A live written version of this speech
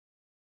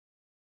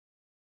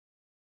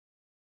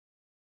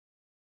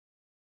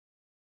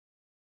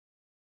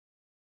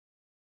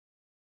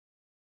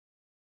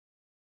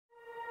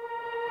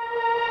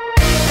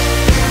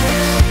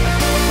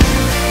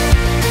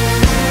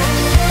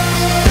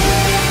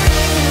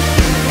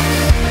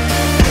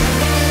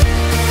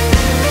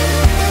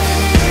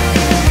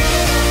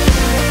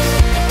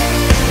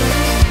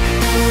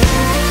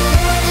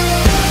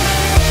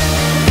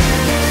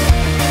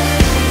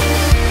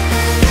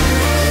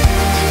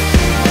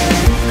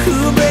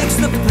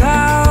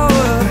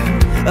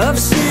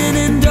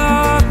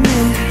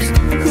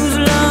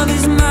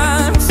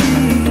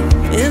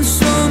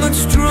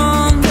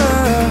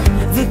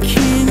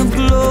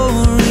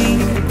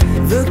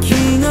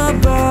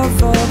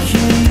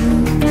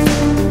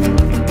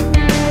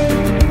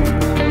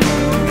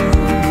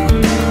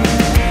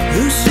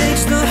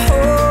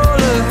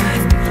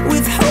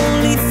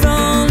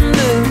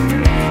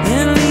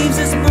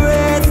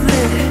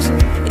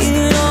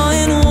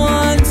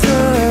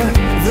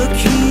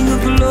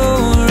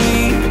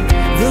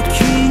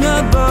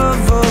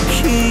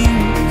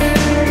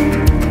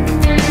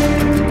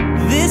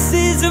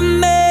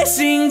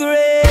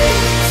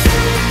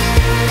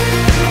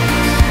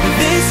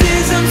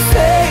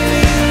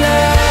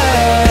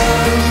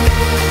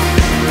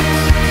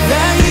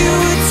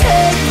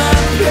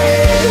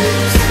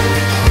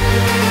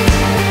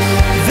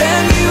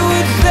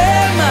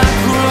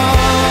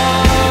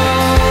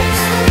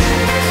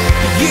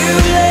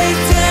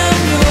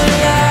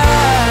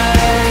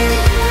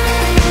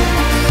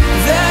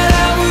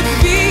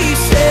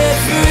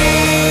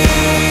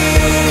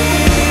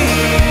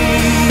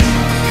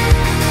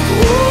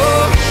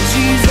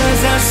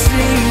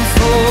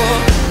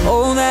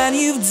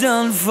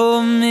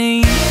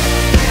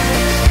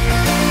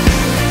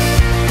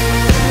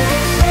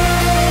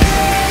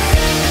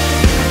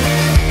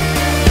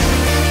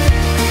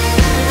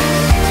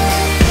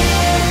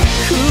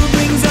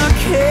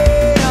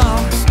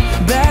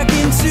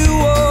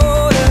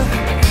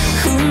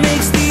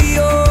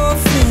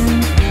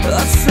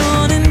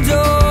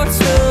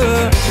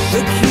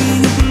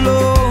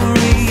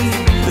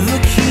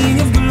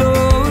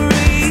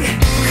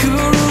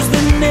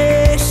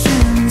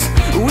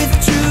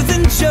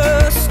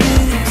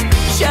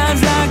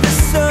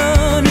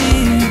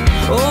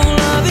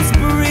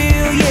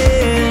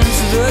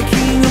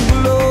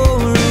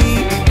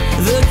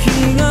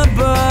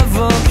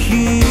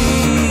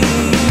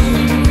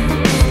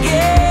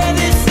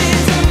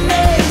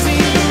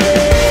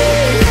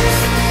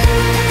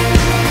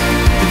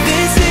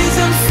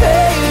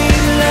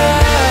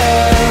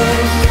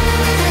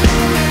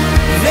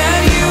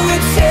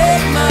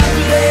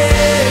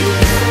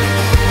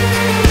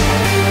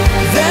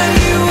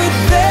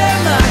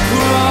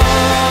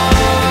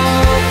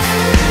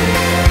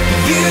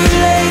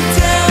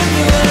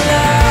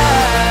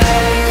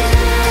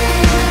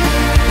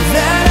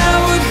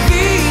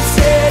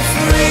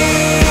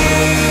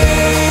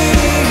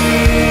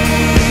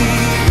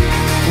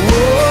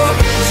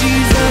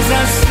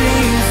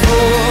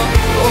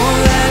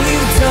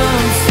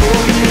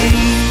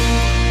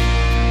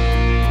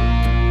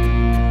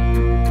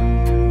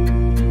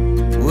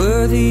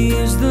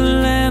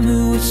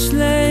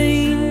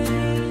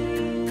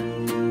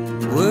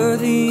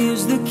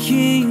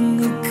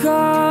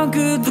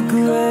conquered the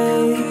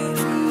grave.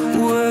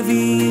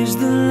 Worthy is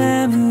the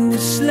Lamb who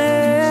was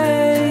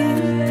slain.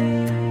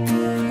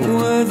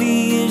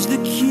 Worthy is the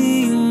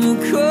King who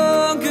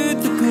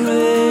conquered the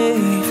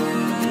grave.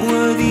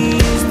 Worthy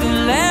is the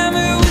Lamb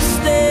who was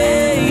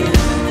slain.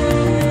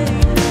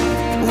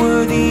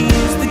 Worthy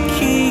is the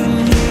King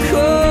who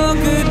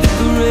conquered the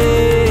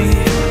grave.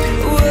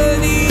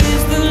 Worthy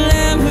is the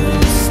Lamb who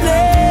was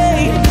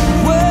slain.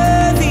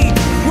 Worthy,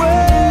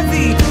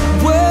 worthy,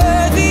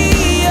 worthy.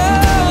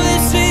 Oh,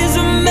 this is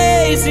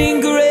amazing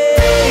grace.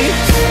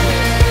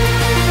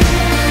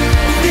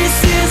 This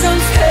is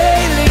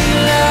unfailing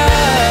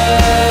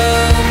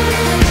love,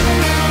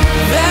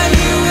 that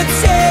you would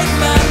take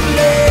my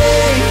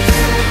place,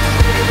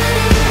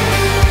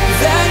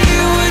 that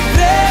you would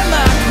bear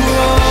my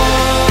cross.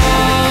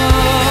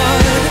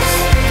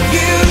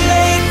 You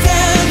laid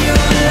down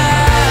your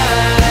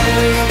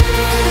life,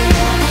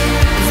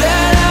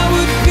 that I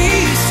would be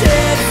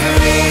set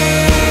free.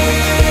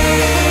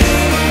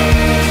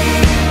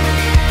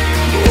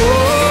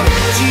 Oh,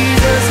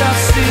 Jesus, I'll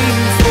sing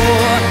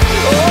for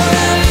all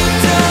that you've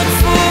done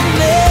for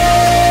me.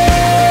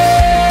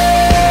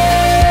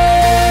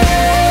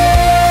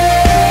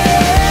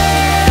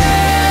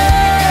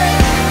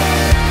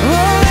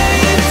 All that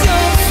you've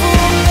done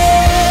for me.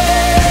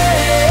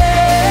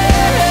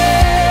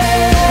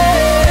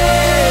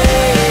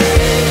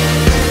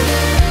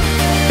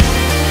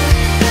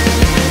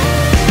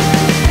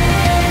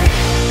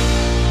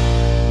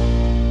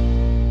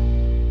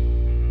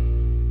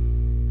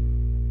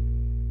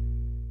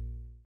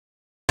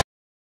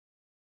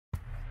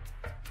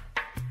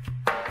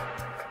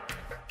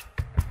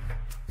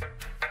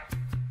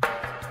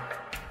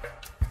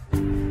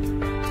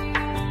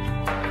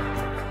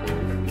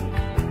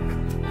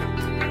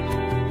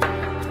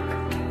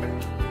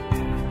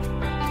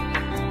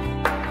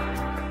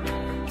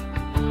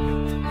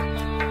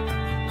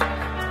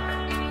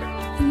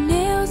 The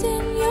nails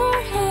in your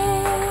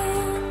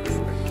hands,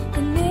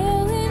 the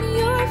nail in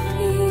your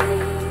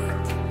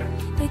feet,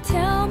 they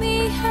tell me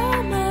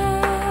how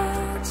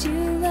much you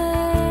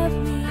love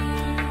me.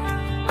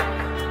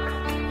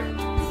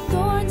 The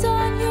thorns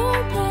on your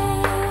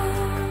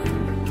brow,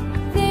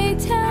 they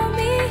tell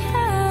me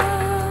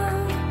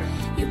how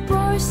you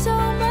bore so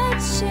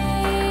much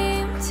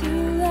shame to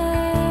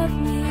love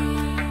me.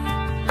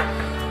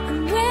 And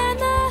when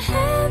the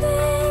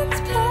heavens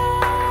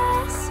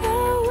pass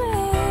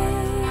away,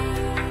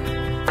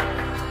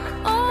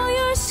 all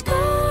your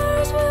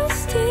scars will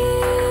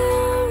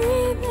still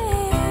remain,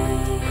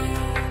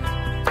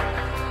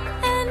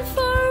 and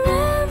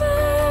forever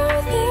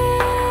they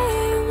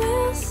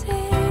will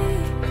say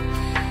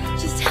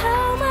just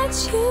how much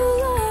you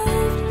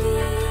loved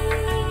me.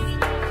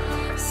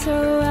 So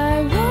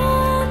I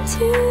want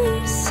to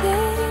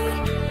say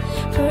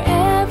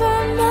forever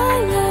my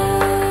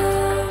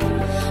love,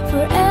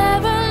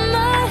 forever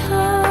my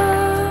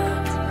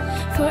heart,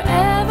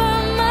 forever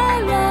my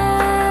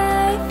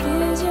life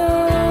is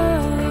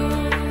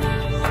yours.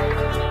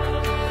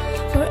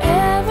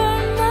 Forever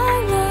my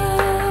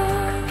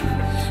love,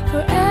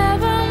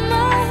 forever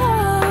my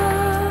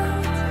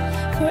heart,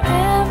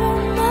 forever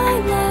my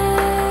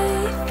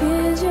life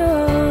is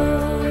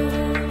yours.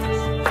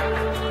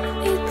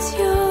 It's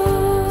yours.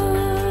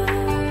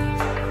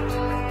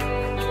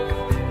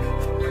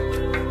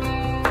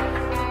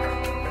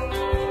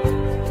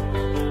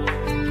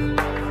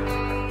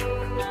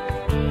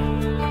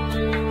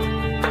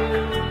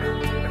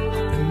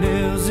 The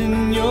nails in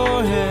your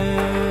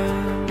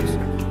hands,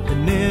 the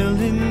nail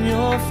in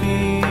your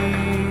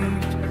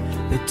feet,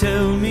 they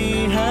tell me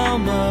how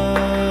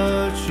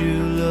much you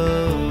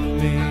love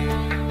me.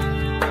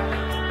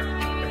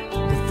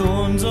 The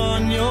thorns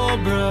on your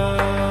brow,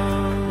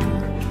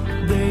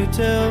 they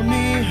tell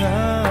me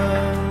how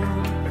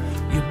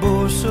you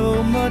bore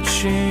so much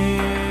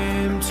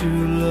shame to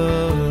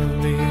love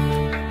me.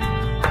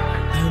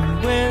 And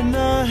when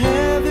the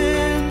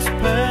heavens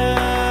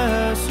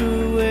pass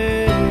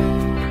away,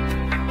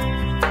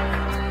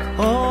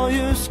 all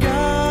your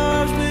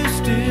scars will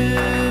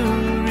still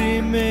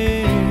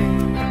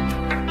remain,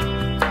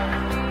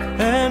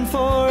 and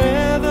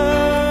forever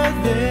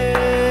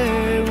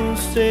they will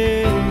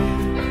say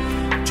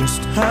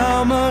just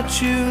how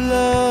much you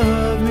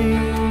love me.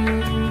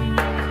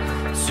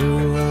 So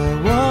I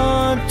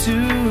want to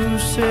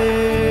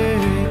say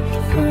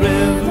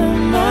forever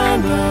my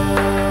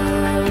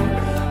love,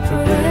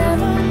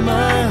 forever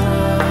my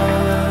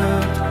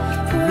heart,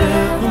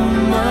 forever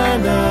my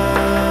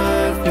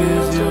life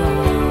is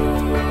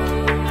yours.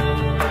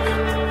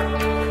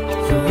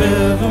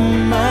 Forever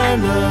my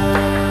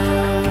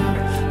love,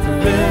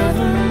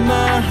 forever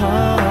my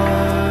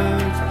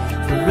heart,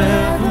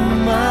 forever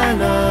my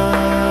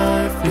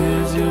life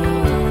is yours.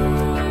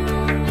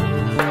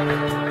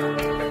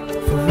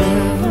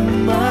 Forever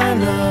my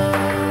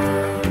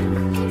love,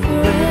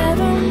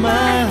 forever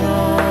my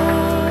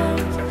heart,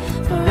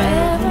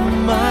 forever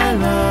my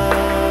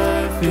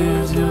life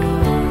is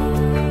yours.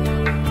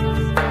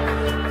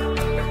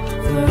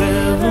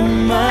 Forever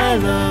my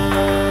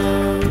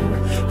love,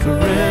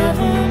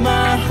 forever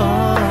my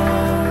heart.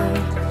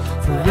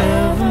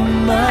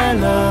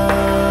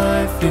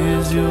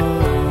 is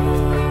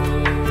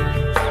yours.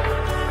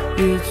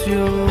 It's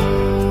yours.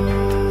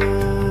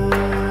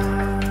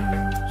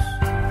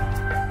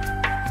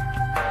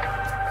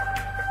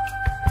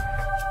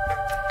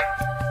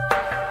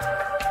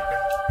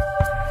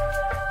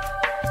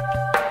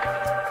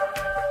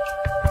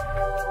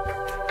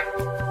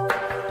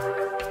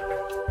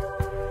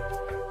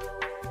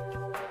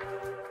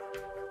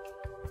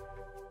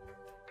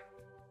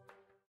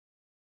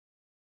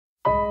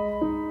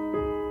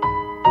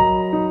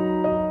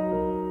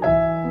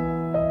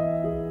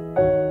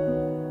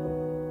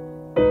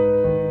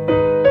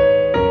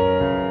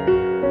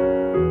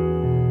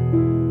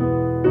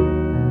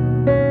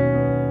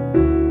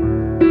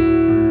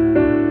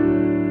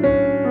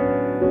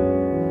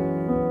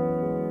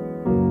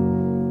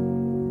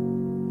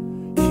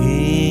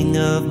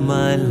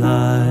 My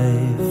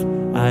life,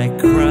 I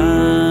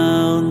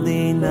crown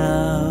thee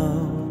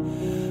now.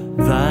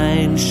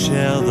 Thine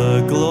shall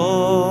the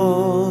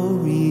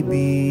glory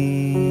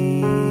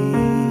be.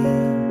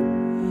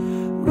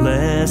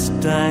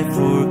 Lest I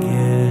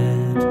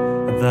forget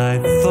thy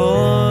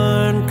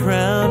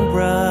thorn-crowned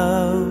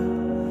brow,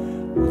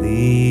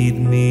 lead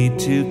me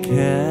to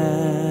Calvary.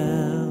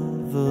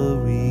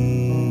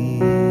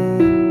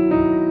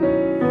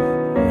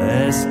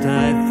 Lest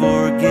I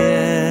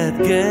forget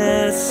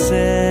Gethsemane,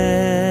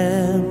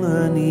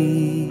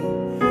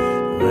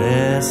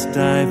 lest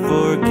I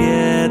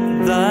forget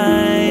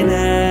thine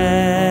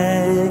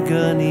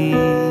agony,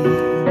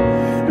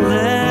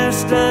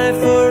 lest I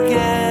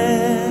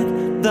forget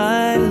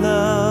thy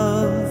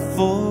love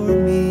for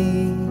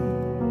me,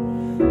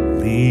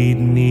 lead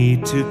me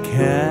to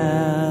Calvary.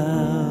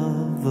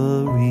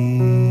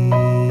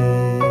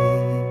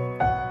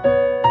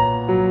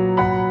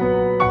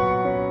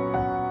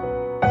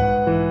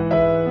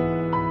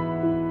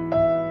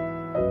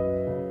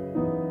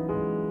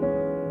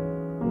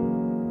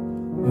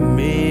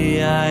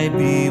 May I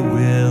be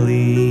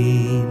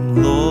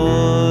willing,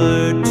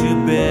 Lord,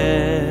 to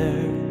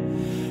bear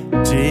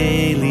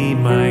daily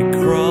my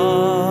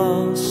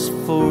cross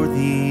for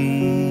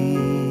thee,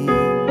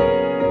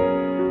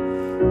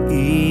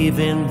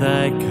 even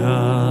thy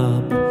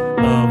cup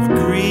of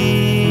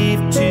grief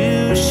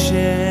to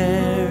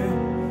share.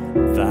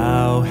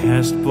 Thou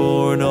hast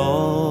borne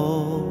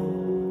all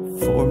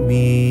for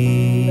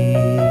me.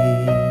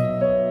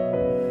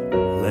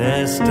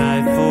 Lest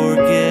I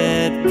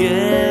forget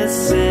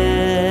Gethsemane,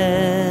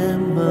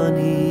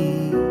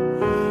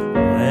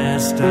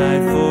 lest I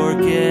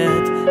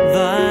forget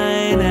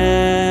thine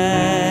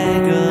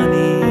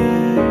agony,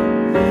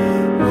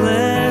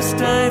 lest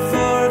I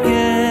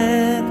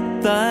forget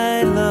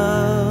thy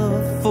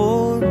love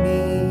for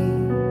me,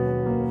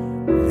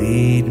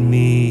 lead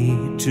me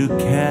to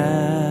Calvary.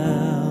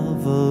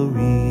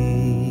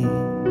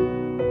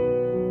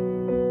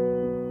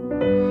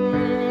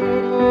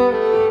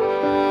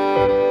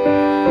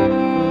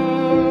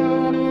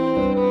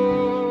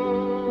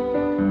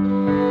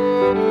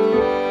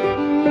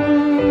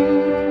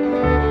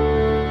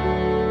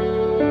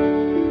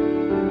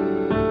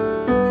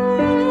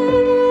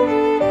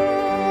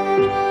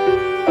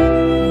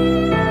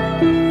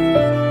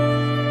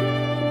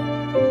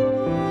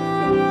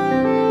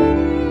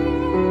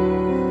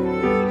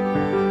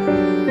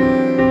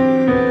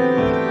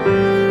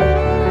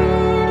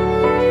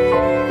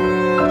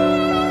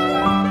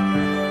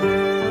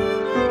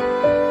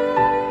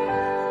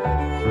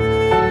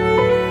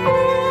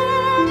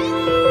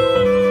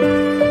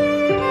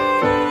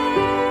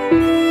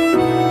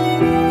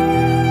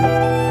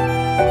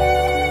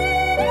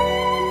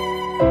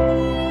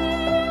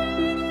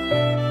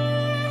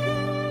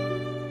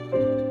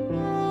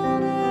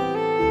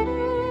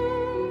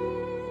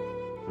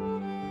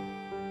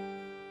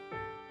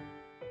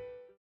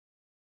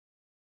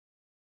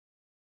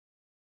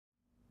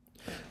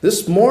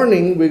 This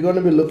morning, we're going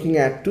to be looking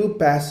at two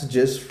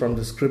passages from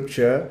the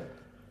scripture.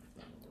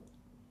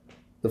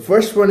 The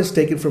first one is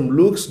taken from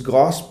Luke's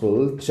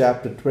Gospel,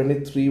 chapter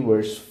 23,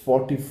 verse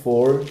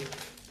 44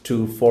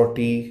 to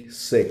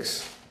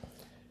 46.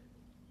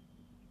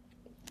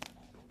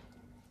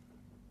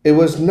 It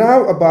was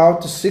now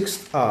about the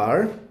 6th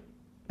hour,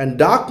 and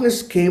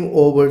darkness came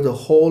over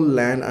the whole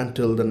land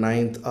until the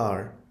 9th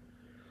hour.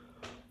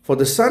 For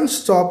the sun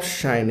stopped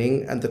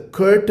shining, and the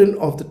curtain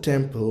of the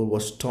temple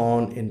was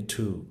torn in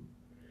two.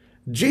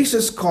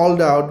 Jesus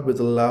called out with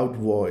a loud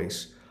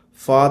voice,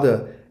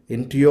 "Father,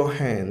 into your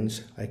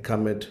hands I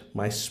commit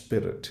my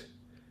spirit."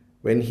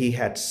 When he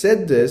had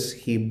said this,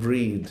 he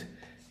breathed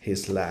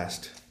his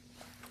last.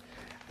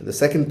 And the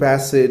second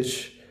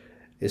passage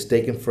is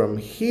taken from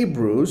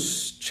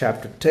Hebrews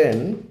chapter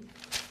 10,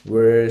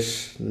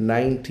 verse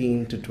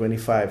 19 to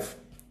 25.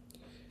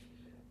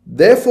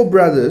 Therefore,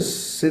 brothers,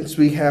 since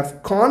we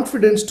have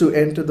confidence to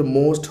enter the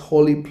most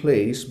holy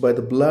place by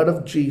the blood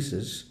of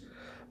Jesus,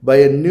 by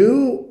a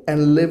new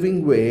and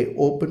living way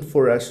opened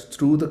for us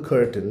through the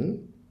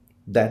curtain,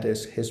 that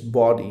is his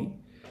body,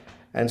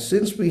 and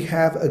since we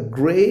have a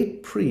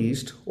great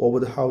priest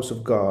over the house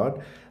of God,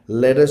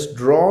 let us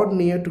draw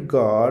near to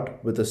God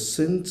with a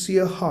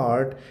sincere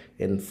heart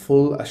in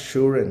full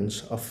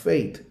assurance of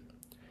faith,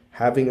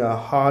 having our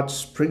hearts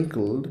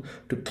sprinkled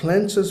to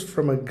cleanse us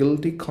from a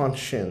guilty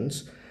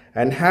conscience,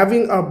 and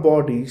having our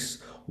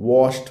bodies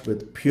washed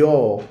with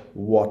pure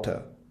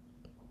water.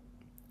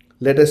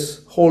 Let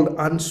us hold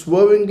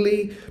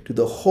unswervingly to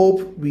the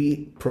hope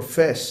we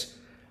profess,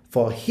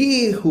 for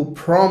he who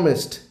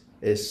promised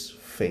is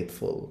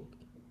faithful.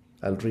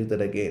 I'll read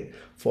that again.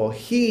 For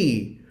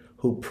he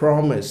who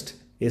promised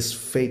is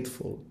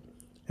faithful.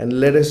 And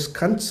let us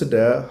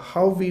consider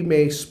how we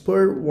may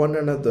spur one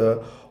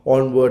another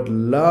onward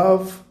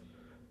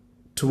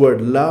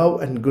toward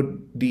love and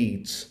good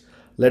deeds.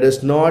 Let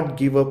us not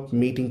give up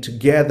meeting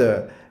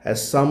together,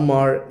 as some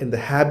are in the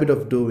habit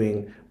of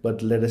doing,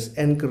 but let us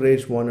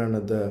encourage one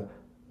another,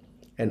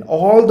 and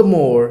all the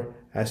more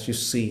as you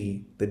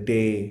see the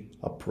day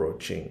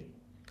approaching.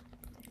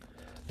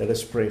 Let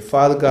us pray.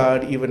 Father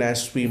God, even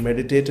as we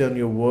meditate on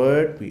your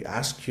word, we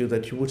ask you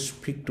that you would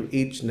speak to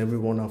each and every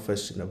one of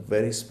us in a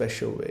very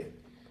special way.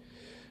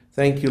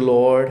 Thank you,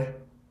 Lord,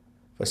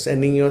 for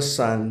sending your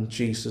Son,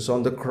 Jesus,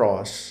 on the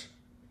cross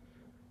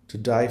to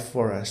die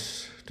for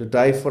us, to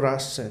die for our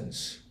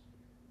sins,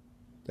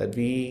 that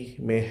we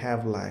may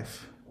have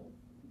life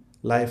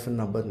in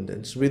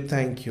abundance. We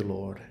thank you,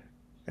 Lord.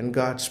 And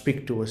God,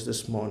 speak to us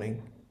this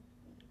morning.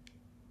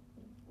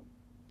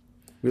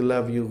 We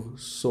love you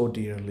so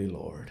dearly,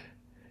 Lord.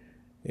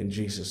 In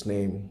Jesus'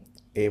 name,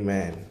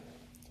 amen.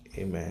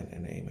 Amen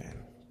and amen.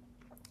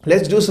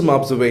 Let's do some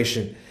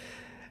observation.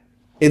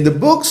 In the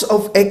books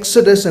of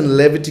Exodus and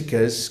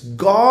Leviticus,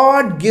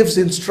 God gives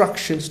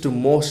instructions to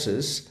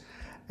Moses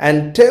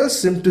and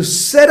tells him to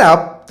set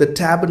up the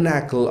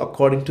tabernacle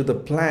according to the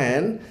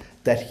plan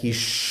that he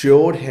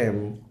showed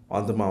him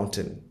on the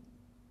mountain.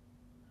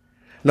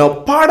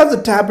 Now, part of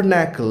the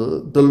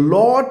tabernacle, the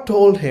Lord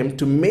told him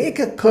to make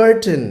a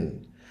curtain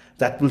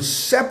that will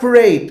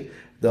separate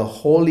the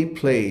holy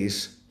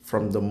place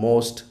from the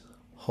most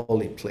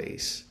holy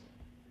place.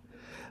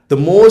 The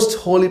most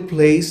holy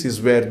place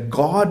is where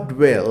God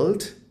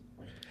dwelt,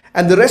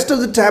 and the rest of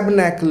the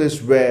tabernacle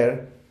is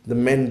where the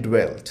men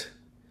dwelt,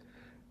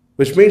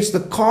 which means the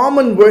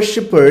common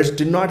worshippers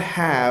did not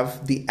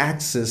have the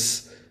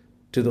access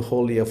to the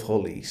Holy of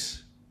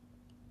Holies.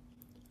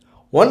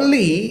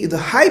 Only the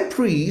high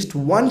priest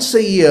once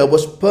a year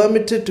was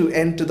permitted to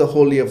enter the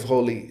Holy of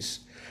Holies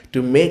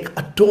to make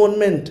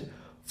atonement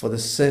for the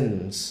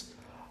sins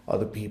of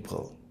the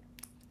people.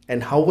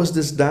 And how was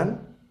this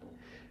done?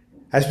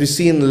 As we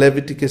see in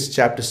Leviticus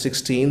chapter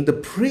 16, the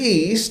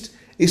priest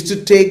is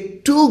to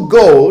take 2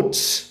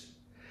 goats.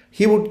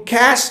 He would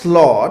cast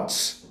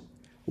lots,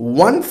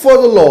 one for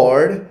the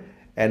Lord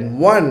and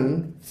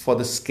one for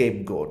the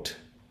scapegoat.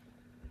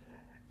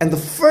 And the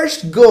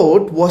first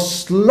goat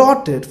was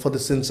slaughtered for the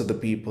sins of the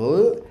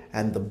people,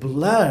 and the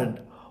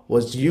blood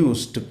was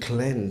used to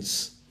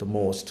cleanse the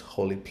most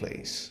holy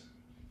place.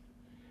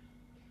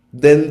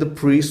 Then the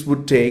priest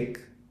would take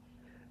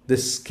the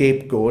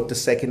scapegoat, the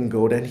second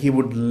goat, and he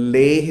would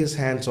lay his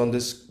hands on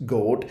this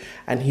goat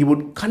and he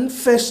would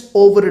confess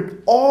over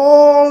it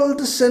all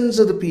the sins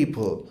of the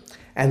people.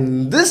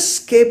 And this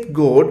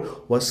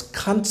scapegoat was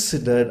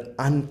considered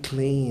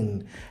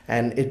unclean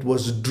and it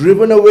was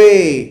driven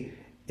away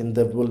in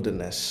the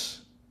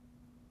wilderness.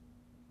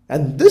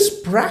 And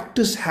this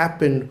practice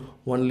happened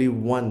only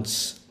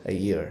once a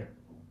year.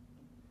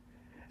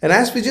 And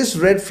as we just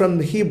read from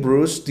the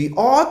Hebrews, the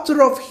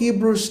author of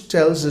Hebrews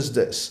tells us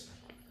this.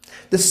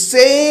 The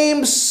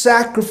same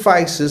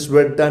sacrifices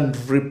were done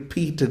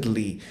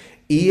repeatedly,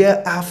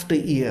 year after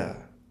year.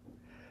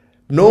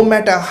 No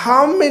matter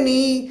how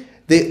many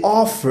they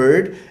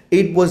offered,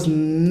 it was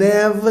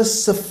never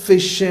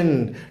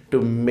sufficient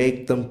to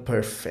make them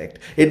perfect.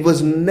 It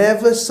was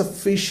never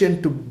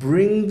sufficient to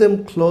bring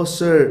them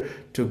closer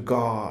to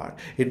God.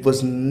 It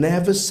was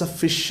never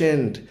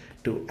sufficient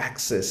to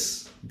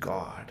access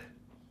God.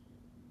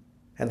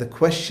 And the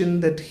question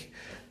that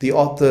the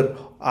author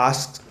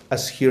asks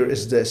us here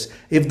is this: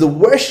 if the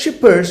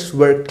worshippers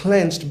were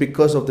cleansed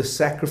because of the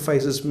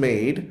sacrifices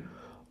made,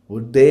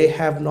 would they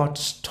have not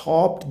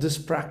stopped this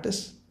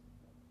practice?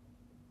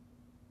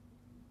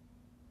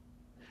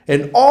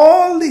 And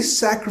all these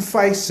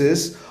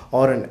sacrifices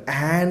are an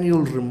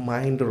annual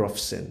reminder of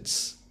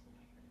sins.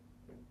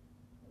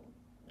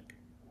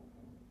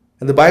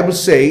 And the Bible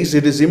says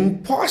it is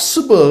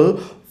impossible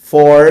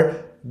for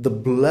the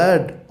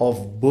blood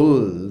of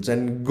bulls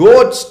and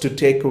goats to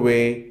take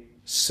away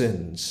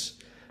sins.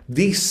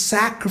 These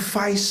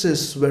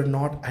sacrifices were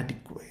not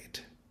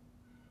adequate.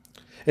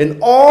 And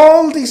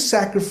all these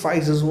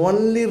sacrifices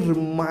only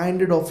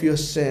reminded of your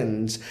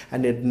sins,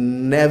 and it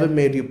never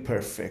made you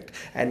perfect,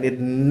 and it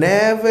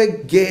never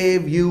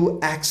gave you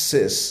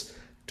access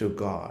to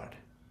God.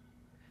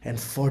 And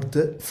for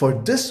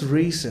this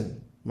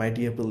reason, my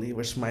dear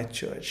believers, my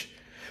church,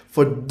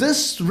 for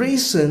this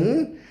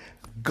reason,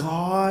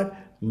 God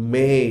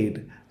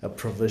made a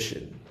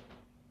provision.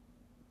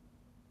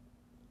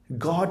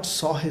 God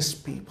saw his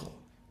people.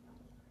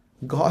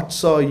 God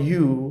saw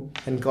you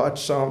and God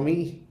saw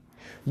me.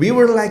 We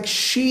were like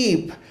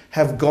sheep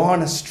have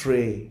gone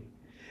astray.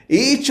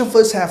 Each of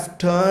us have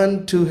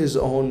turned to his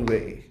own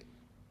way.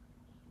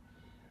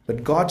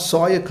 But God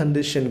saw your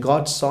condition.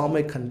 God saw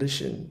my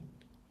condition.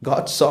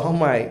 God saw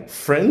my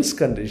friend's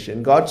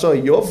condition. God saw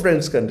your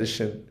friend's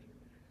condition.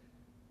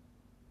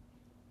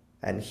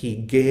 And he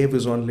gave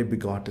his only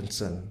begotten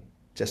son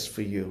just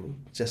for you,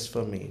 just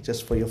for me,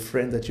 just for your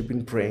friend that you've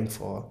been praying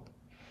for.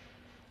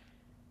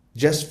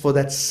 Just for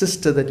that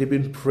sister that you've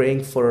been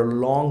praying for a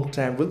long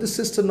time. Will the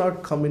sister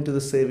not come into the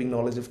saving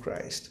knowledge of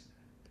Christ?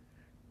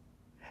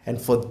 And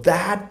for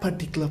that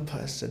particular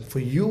person, for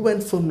you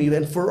and for me,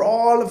 and for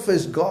all of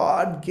us,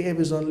 God gave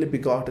his only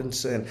begotten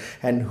son.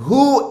 And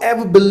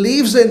whoever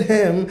believes in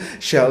him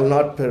shall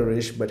not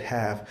perish, but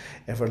have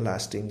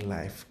everlasting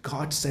life.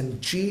 God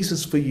sent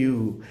Jesus for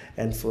you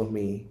and for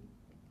me.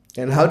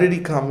 And how did he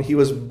come? He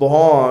was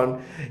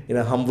born in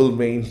a humble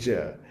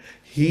manger.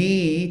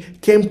 He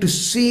came to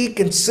seek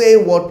and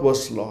save what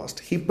was lost.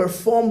 He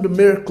performed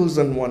miracles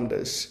and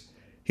wonders.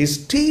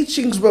 His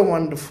teachings were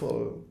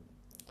wonderful.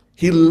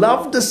 He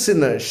loved the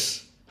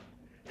sinners,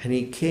 and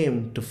he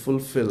came to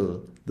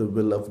fulfill the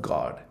will of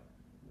God.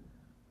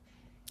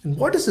 And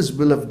what is this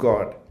will of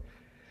God?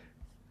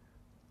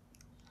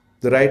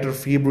 The writer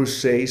of Hebrews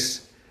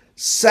says,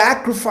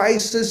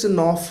 sacrifices and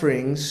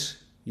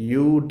offerings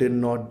you did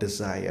not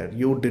desire,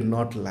 you did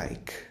not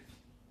like.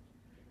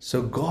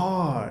 So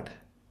God,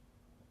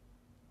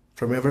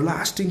 from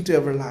everlasting to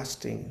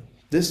everlasting,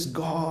 this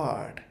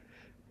God,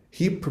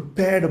 he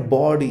prepared a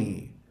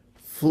body,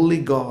 fully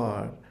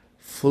God,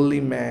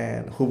 fully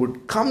man, who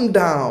would come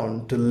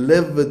down to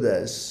live with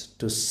us,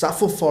 to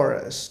suffer for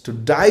us, to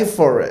die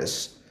for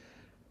us,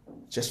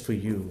 just for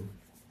you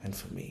and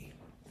for me.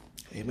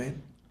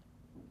 Amen.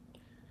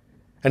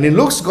 And in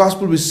Luke's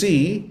gospel, we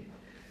see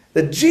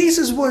that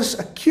Jesus was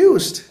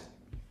accused.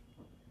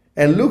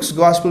 And Luke's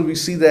gospel, we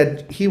see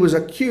that he was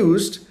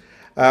accused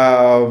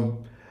for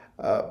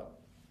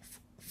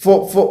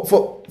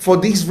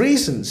these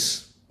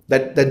reasons,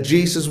 that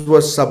Jesus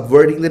was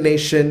subverting the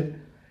nation.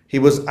 He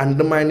was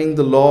undermining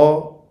the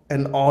law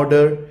and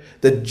order,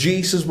 that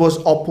Jesus was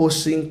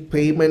opposing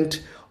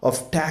payment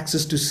of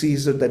taxes to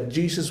Caesar, that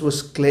Jesus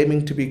was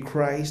claiming to be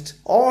Christ.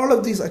 All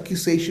of these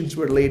accusations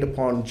were laid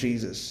upon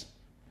Jesus.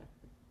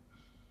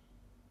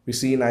 We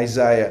see in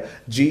Isaiah,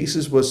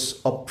 Jesus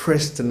was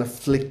oppressed and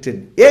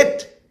afflicted,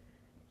 yet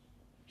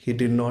he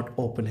did not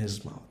open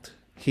his mouth.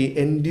 He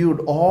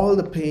endured all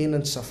the pain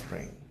and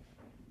suffering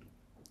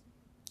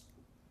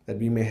that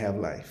we may have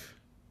life.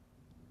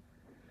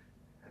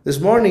 This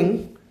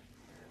morning,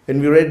 when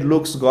we read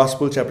Luke's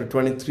Gospel, chapter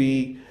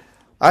 23,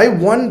 I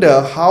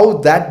wonder how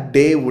that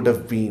day would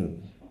have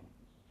been.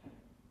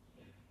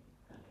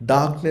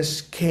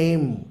 Darkness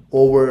came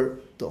over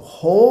the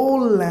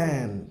whole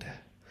land.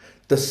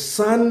 The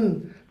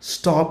sun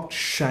stopped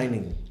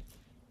shining.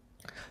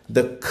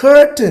 The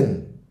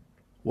curtain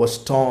was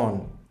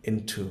torn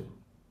in two.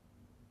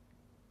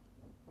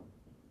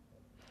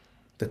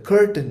 The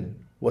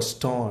curtain was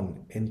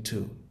torn in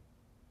two.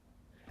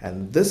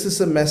 And this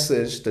is a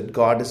message that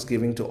God is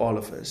giving to all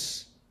of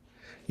us.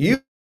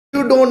 You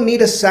don't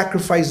need a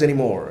sacrifice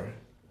anymore.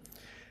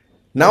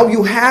 Now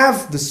you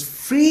have this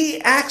free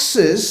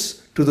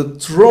access to the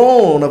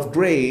throne of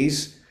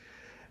grace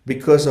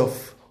because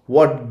of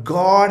what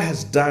God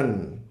has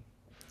done.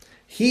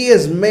 He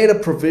has made a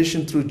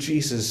provision through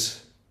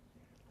Jesus,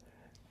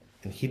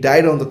 and he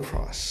died on the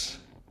cross.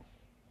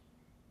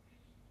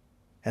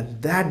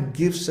 And that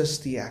gives us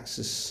the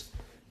access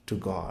to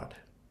God.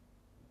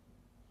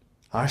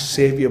 Our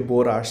Savior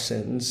bore our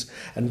sins,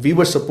 and we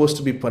were supposed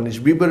to be punished.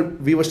 We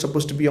were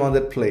supposed to be on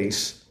that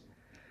place,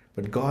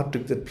 but God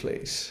took that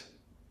place.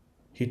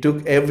 He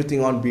took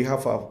everything on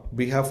behalf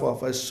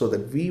of us so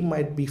that we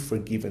might be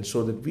forgiven,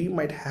 so that we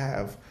might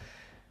have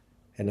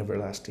an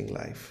everlasting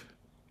life.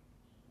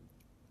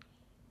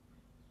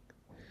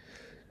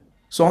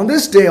 So on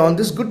this day, on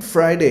this Good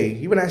Friday,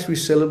 even as we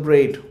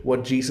celebrate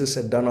what Jesus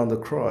had done on the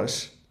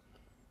cross,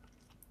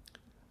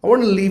 I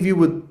want to leave you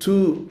with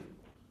two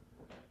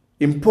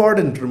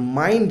important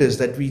reminders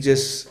that we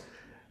just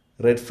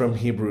read from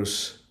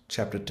Hebrews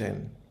chapter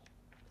 10.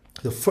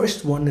 The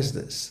first one is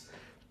this: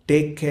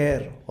 take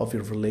care of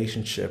your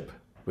relationship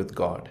with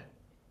God.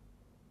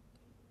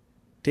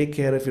 Take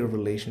care of your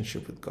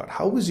relationship with God.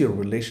 How is your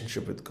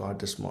relationship with God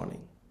this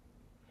morning?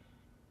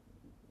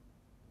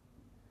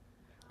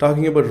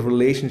 Talking about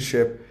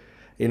relationship,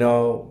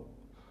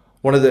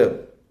 one of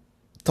the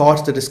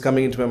thoughts that is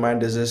coming into my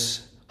mind is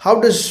this: how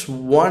does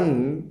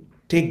one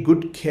take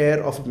good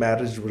care of a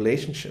marriage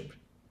relationship?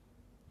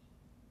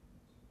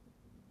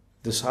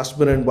 This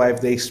husband and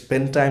wife, they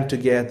spend time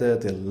together,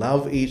 they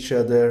love each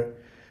other,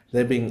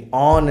 they're being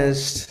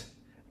honest,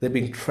 they're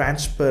being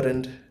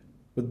transparent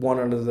with one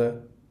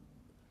another.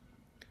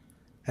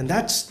 And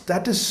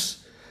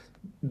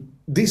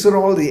these are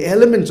all the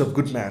elements of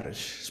good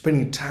marriage: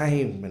 spending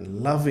time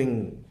and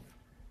loving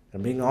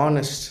and being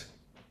honest.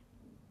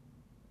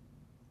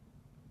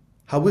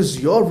 How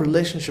is your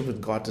relationship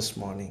with God this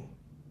morning?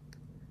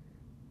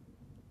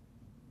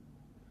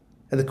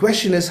 And the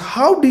question is,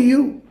 how do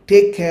you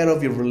take care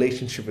of your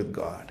relationship with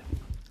God?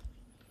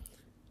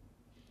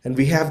 And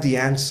we have the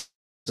answer.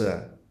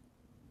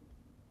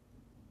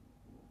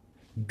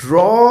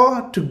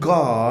 Draw to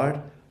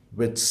God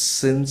with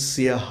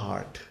sincere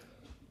heart.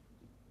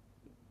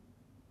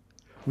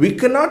 We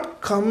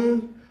cannot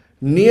come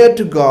near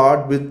to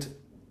God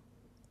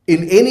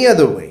in any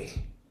other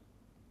way.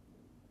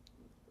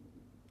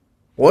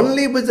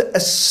 Only with a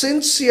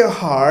sincere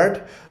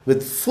heart,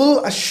 with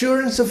full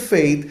assurance of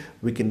faith,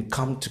 we can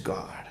come to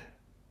God.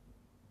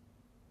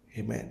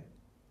 Amen.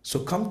 So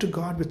come to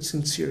God with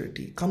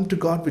sincerity. Come to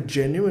God with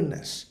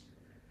genuineness.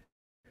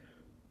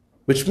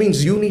 Which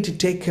means you need to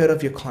take care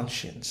of your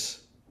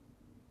conscience.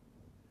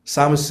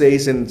 Psalmist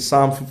says in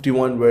Psalm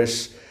 51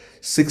 verse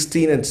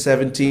 16 and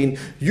 17,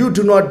 you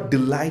do not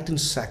delight in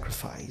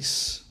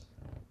sacrifice,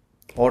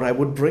 or I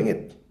would bring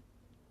it.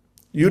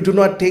 You do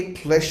not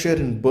take pleasure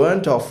in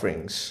burnt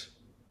offerings.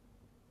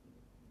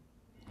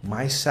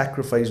 My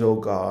sacrifice, O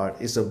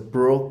God, is a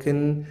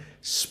broken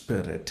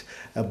spirit,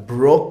 a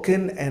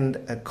broken and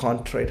a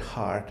contrite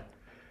heart.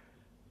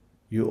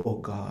 You, O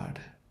God,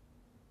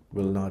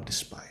 will not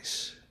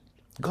despise.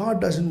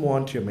 God doesn't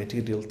want your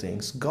material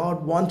things.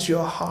 God wants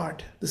your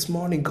heart. This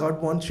morning,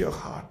 God wants your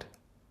heart.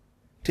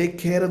 Take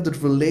care of the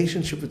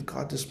relationship with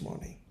God this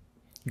morning.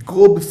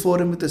 Go before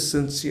Him with a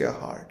sincere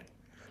heart.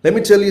 Let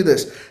me tell you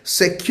this.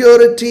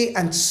 Security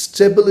and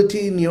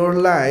stability in your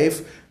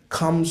life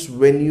comes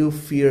when you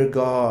fear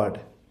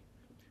God.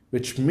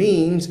 Which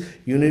means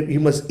you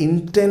must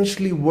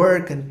intentionally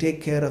work and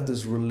take care of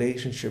this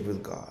relationship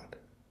with God.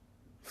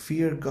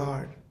 Fear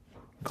God.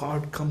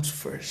 God comes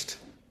first.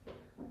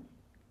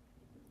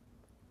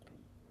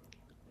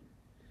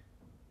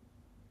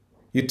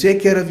 You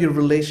take care of your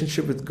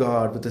relationship with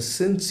God with a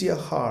sincere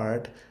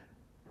heart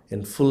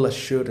and full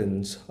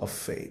assurance of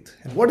faith.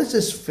 And what is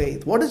this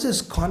faith? What is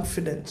this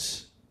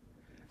confidence?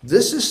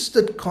 This is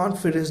the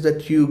confidence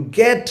that you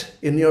get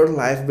in your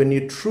life when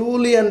you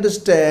truly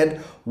understand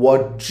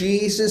what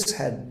Jesus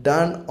had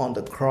done on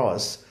the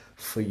cross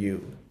for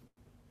you.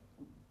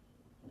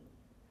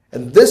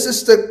 And this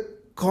is the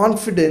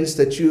confidence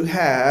that you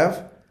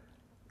have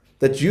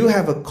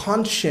a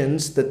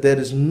conscience that there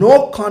is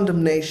no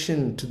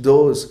condemnation to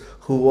those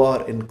who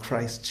are in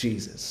Christ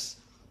Jesus.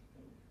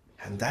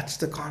 And that's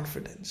the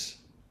confidence.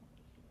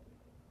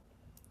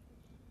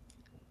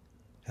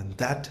 And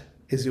that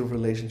is your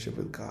relationship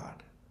with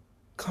God.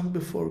 Come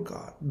before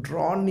God.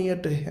 Draw near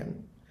to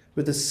Him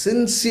with a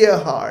sincere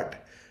heart.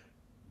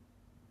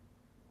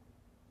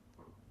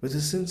 With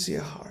a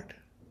sincere heart.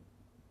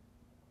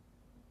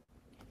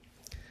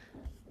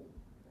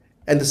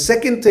 And the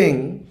second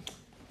thing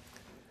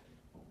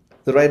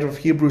the writer of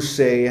Hebrews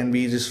say, and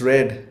we just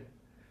read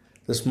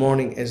this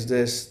morning, is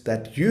this,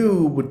 that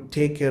you would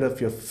take care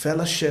of your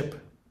fellowship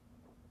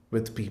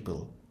with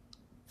people.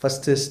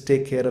 First is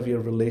take care of your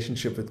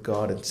relationship with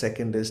God, and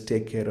second is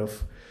take care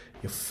of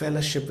your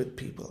fellowship with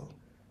people.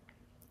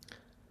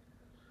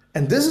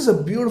 And this is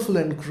a beautiful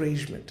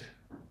encouragement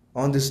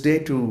on this day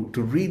to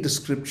read the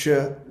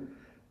scripture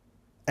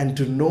and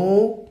to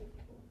know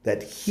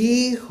that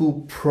He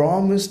who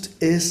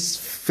promised is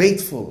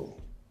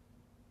faithful.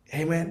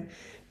 Amen.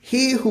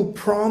 He who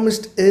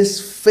promised is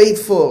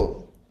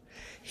faithful.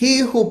 He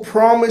who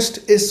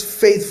promised is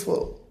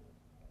faithful.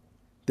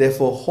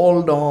 Therefore,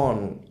 hold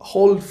on,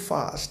 hold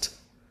fast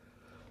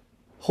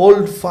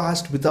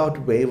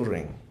without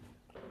wavering.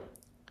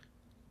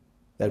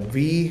 That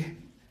we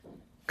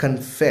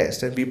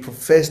confess and we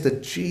profess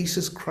that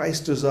Jesus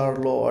Christ is our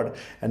Lord,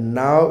 and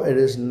now it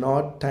is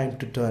not time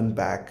to turn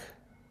back.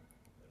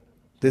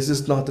 This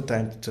is not the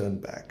time to turn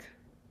back.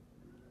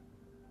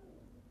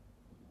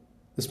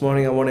 This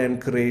morning I want to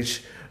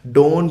encourage,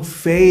 don't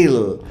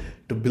fail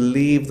to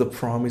believe the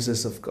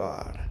promises of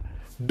God.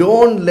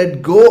 Don't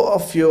let go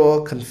of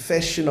your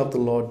confession of the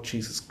Lord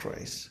Jesus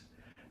Christ.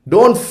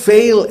 Don't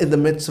fail in the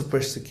midst of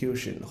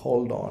persecution.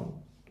 Hold on.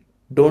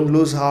 Don't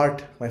lose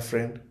heart, my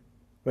friend,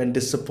 when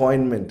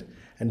disappointment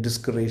and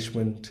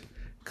discouragement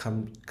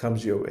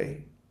comes your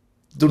way.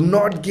 Do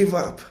not give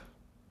up.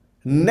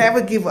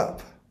 Never give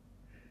up,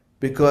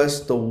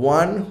 because the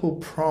one who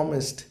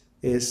promised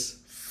is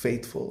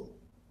faithful.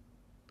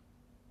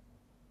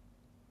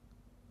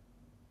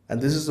 And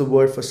this is the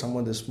word for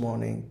someone this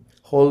morning.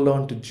 Hold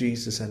on to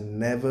Jesus and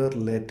never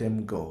let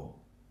Him go.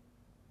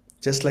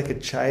 Just like a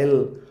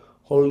child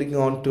holding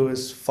on to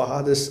his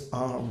father's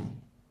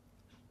arm.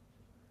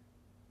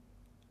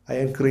 I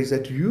encourage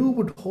that you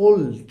would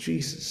hold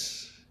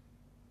Jesus.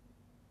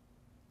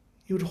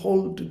 You would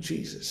hold to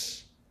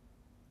Jesus.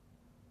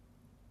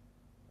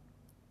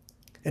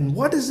 And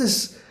what is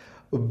this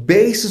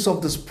basis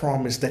of this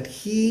promise, that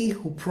He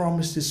who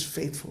promised is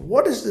faithful?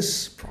 What is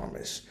this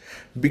promise?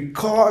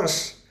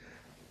 Because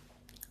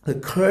the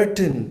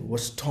curtain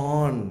was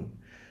torn,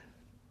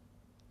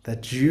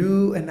 that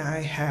you and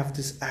I have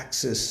this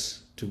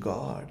access to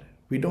God.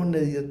 We don't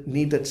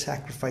need that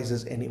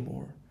sacrifices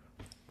anymore.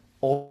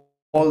 All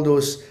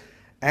those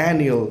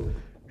annual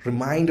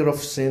reminder of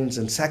sins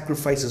and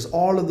sacrifices,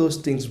 all of those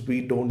things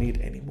we don't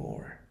need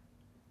anymore.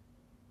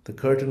 The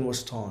curtain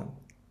was torn.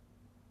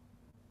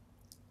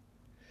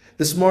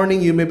 This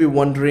morning you may be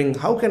wondering,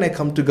 how can I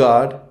come to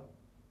God?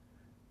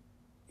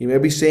 You may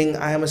be saying,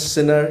 I am a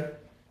sinner.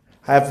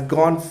 I have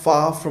gone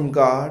far from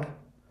God.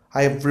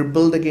 I have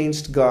rebelled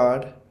against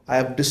God. I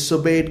have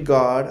disobeyed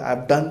God. I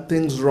have done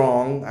things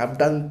wrong. I have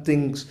done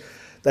things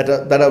that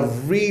are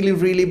really,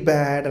 really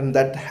bad and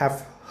that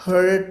have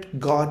hurt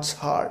God's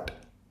heart.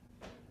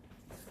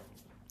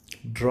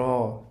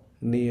 Draw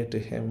near to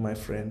Him, my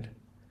friend.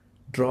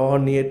 Draw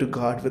near to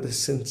God with a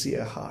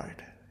sincere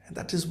heart. And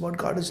that is what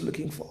God is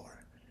looking for.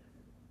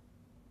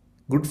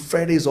 Good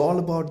Friday is all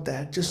about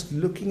that, just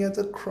looking at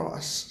the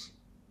cross.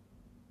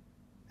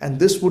 And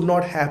this would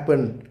not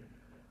happen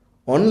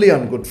only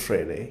on Good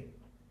Friday,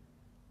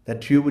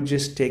 that you would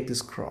just take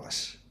this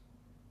cross.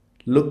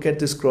 Look at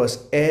this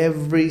cross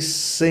every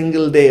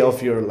single day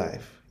of your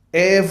life.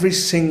 Every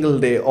single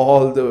day,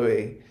 all the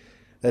way,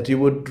 that you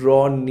would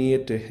draw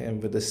near to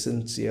Him with a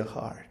sincere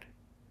heart.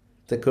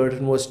 The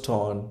curtain was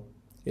torn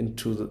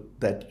into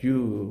that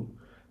you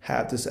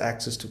have this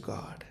access to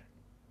God.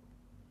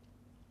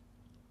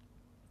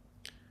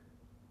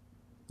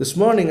 This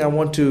morning I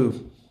want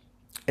to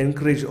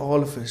encourage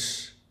all of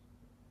us,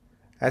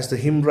 as the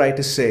hymn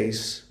writer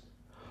says,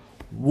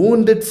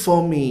 wounded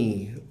for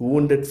me,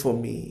 wounded for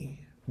me.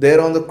 There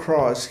on the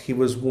cross He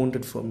was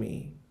wounded for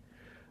me.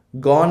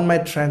 Gone my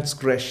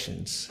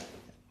transgressions,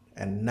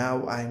 and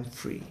now I am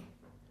free.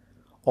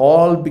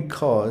 All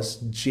because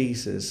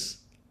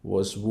Jesus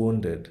was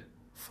wounded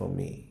for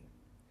me.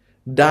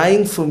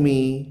 Dying for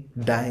me,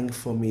 dying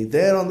for me.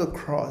 There on the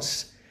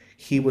cross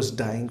He was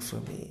dying for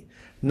me.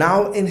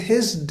 Now in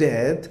His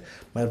death,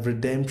 my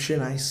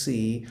redemption I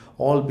see,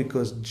 all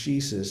because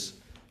Jesus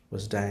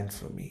was dying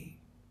for me.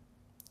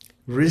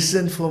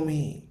 Risen for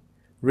me,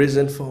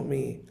 risen for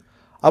me.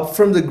 Up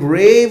from the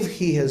grave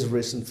He has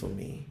risen for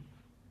me.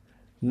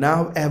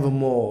 Now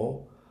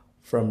evermore,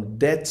 from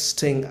death's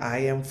sting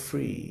I am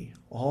free,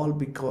 all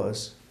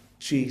because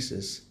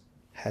Jesus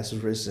has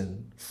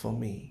risen for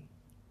me.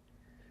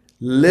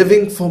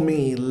 Living for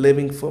me,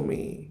 living for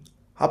me.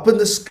 Up in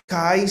the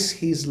skies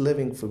He's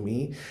living for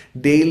me.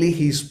 Daily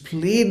He's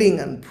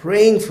pleading and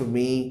praying for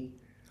me,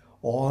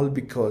 all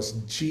because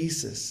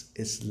Jesus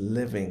is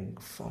living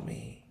for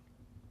me.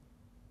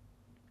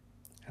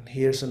 And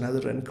here's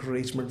another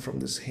encouragement from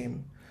this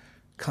hymn.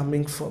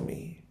 Coming for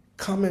me,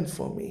 coming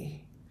for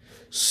me.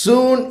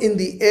 Soon in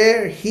the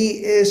air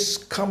He is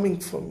coming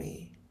for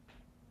me.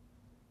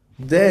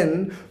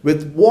 Then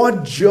with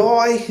what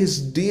joy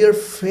His dear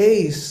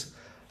face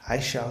I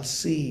shall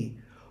see.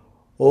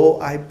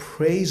 Oh, I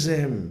praise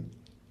Him.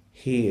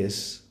 He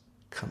is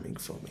coming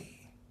for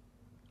me.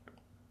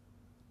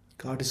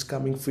 God is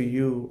coming for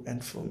you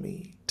and for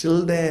me.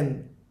 Till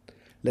then,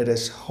 let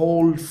us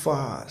hold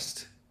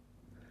fast.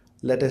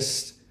 Let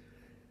us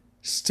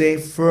stay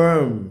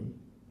firm.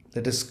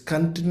 Let us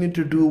continue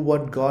to do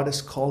what God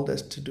has called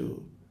us to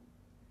do.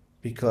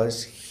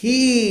 Because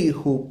He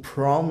who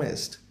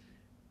promised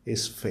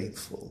is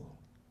faithful.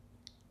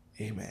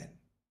 Amen.